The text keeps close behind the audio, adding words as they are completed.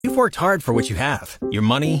You've worked hard for what you have. Your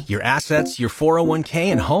money, your assets, your 401k,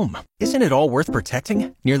 and home. Isn't it all worth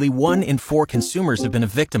protecting? Nearly 1 in 4 consumers have been a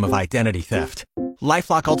victim of identity theft.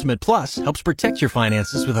 LifeLock Ultimate Plus helps protect your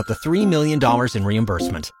finances with up to $3 million in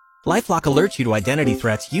reimbursement. LifeLock alerts you to identity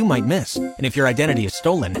threats you might miss. And if your identity is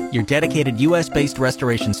stolen, your dedicated U.S.-based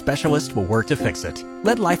restoration specialist will work to fix it.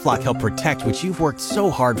 Let LifeLock help protect what you've worked so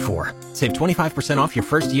hard for. Save 25% off your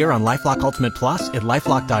first year on LifeLock Ultimate Plus at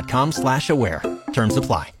LifeLock.com/aware. Terms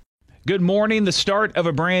apply. Good morning, the start of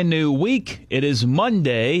a brand new week. It is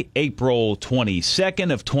Monday, April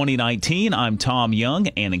 22nd of 2019. I'm Tom Young,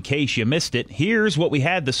 and in case you missed it, here's what we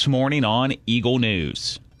had this morning on Eagle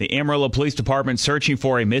News. The Amarillo Police Department searching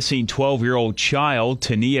for a missing 12-year-old child.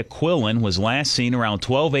 Tania Quillen was last seen around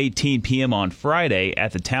 12:18 p.m. on Friday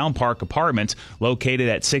at the Town Park Apartments located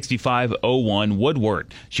at 6501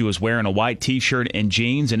 Woodward. She was wearing a white T-shirt and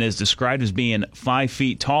jeans and is described as being 5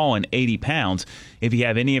 feet tall and 80 pounds. If you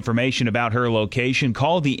have any information about her location,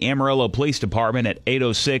 call the Amarillo Police Department at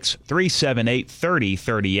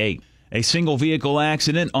 806-378-3038. A single vehicle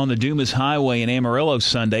accident on the Dumas Highway in Amarillo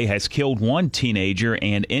Sunday has killed one teenager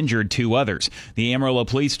and injured 2 others. The Amarillo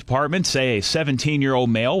Police Department say a 17-year-old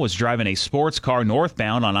male was driving a sports car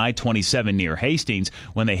northbound on I-27 near Hastings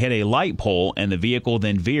when they hit a light pole and the vehicle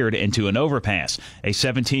then veered into an overpass. A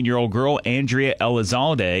 17-year-old girl, Andrea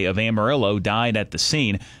Elizalde of Amarillo, died at the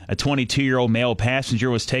scene. A 22-year-old male passenger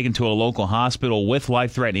was taken to a local hospital with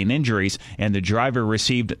life-threatening injuries, and the driver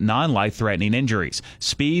received non-life-threatening injuries.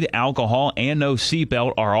 Speed, alcohol, and no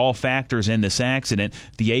seatbelt are all factors in this accident.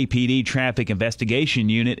 The APD Traffic Investigation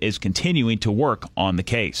Unit is continuing to work on the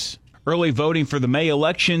case. Early voting for the May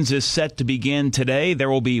elections is set to begin today. There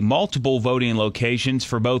will be multiple voting locations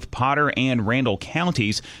for both Potter and Randall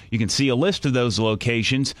counties. You can see a list of those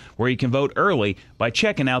locations where you can vote early by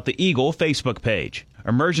checking out the Eagle Facebook page.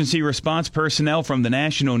 Emergency response personnel from the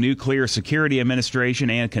National Nuclear Security Administration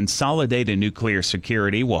and Consolidated Nuclear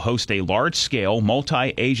Security will host a large-scale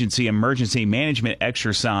multi-agency emergency management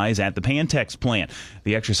exercise at the Pantex plant.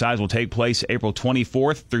 The exercise will take place April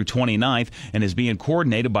 24th through 29th and is being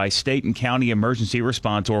coordinated by state and county emergency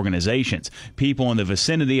response organizations. People in the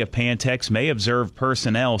vicinity of Pantex may observe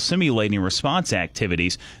personnel simulating response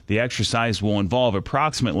activities. The exercise will involve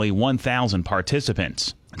approximately 1,000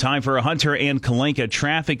 participants. Time for a Hunter and Kalinka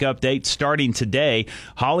traffic update starting today.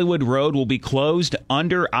 Hollywood Road will be closed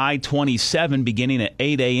under I-27 beginning at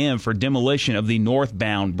 8 a.m. for demolition of the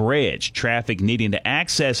northbound bridge. Traffic needing to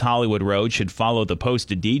access Hollywood Road should follow the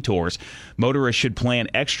posted detours. Motorists should plan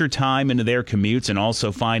extra time into their commutes and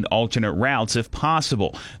also find alternate routes if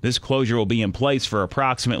possible. This closure will be in place for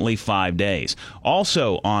approximately 5 days.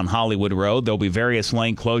 Also on Hollywood Road, there will be various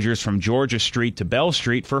lane closures from Georgia Street to Bell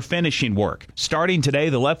Street for finishing work. Starting today,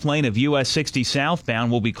 the left lane of US 60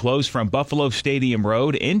 southbound will be closed from Buffalo Stadium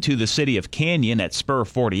Road into the city of Canyon at Spur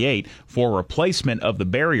 48 for replacement of the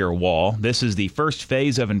barrier wall. This is the first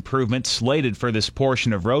phase of improvement slated for this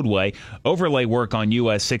portion of roadway. Overlay work on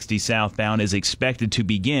US 60 southbound is expected to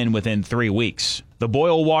begin within 3 weeks. The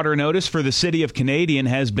boil water notice for the city of Canadian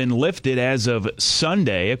has been lifted as of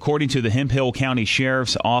Sunday. According to the Hemphill County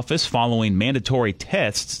Sheriff's Office, following mandatory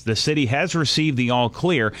tests, the city has received the all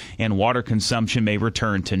clear and water consumption may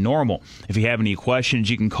return to normal. If you have any questions,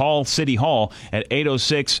 you can call City Hall at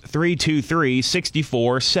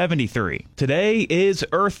 806-323-6473. Today is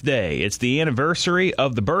Earth Day. It's the anniversary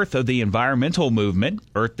of the birth of the environmental movement.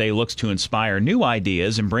 Earth Day looks to inspire new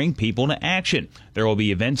ideas and bring people to action. There will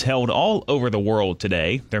be events held all over the world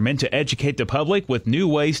today. They're meant to educate the public with new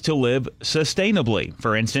ways to live sustainably.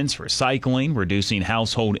 For instance, recycling, reducing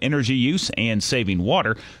household energy use, and saving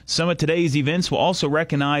water. Some of today's events will also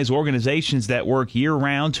recognize organizations that work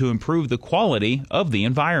year-round to improve the quality of the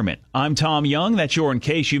environment. I'm Tom Young. That's your In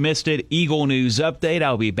Case You Missed It Eagle News Update.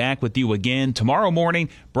 I'll be back with you again tomorrow morning,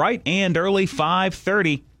 bright and early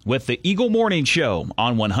 5:30, with the Eagle Morning Show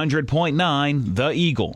on 100.9 The Eagle.